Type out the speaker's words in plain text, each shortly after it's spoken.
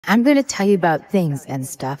I'm going to tell you about things and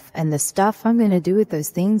stuff, and the stuff I'm going to do with those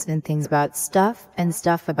things and things about stuff and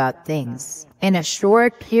stuff about things. In a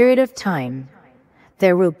short period of time,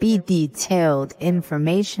 there will be detailed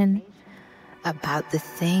information about the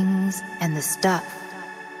things and the stuff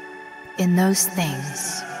in those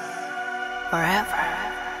things forever.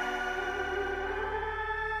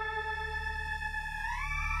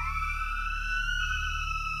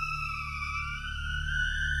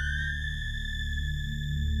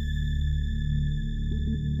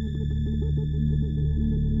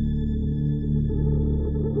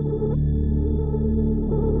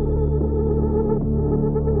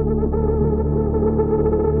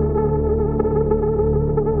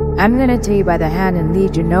 I'm gonna take you by the hand and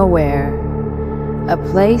lead you nowhere. A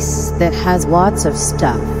place that has lots of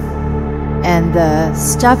stuff. And the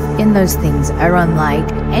stuff in those things are unlike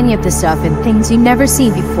any of the stuff in things you've never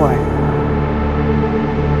seen before.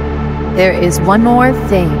 There is one more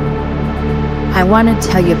thing. I want to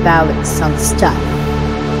tell you about some stuff.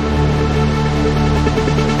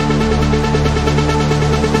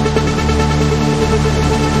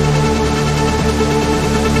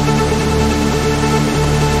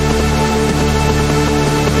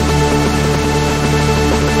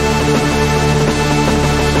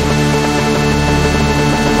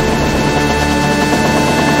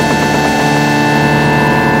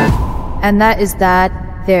 And that is that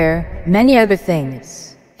there are many other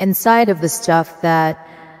things inside of the stuff that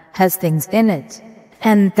has things in it.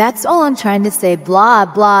 And that's all I'm trying to say, blah,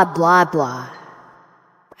 blah, blah, blah.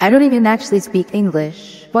 I don't even actually speak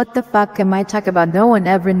English. What the fuck am I talking about? No one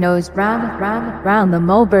ever knows. Round the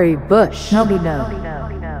mulberry bush. Nobody knows.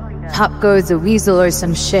 Up goes a weasel or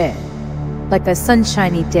some shit. Like a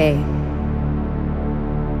sunshiny day.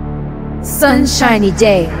 Sunshiny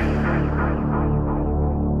day.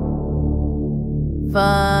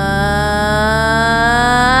 Fun.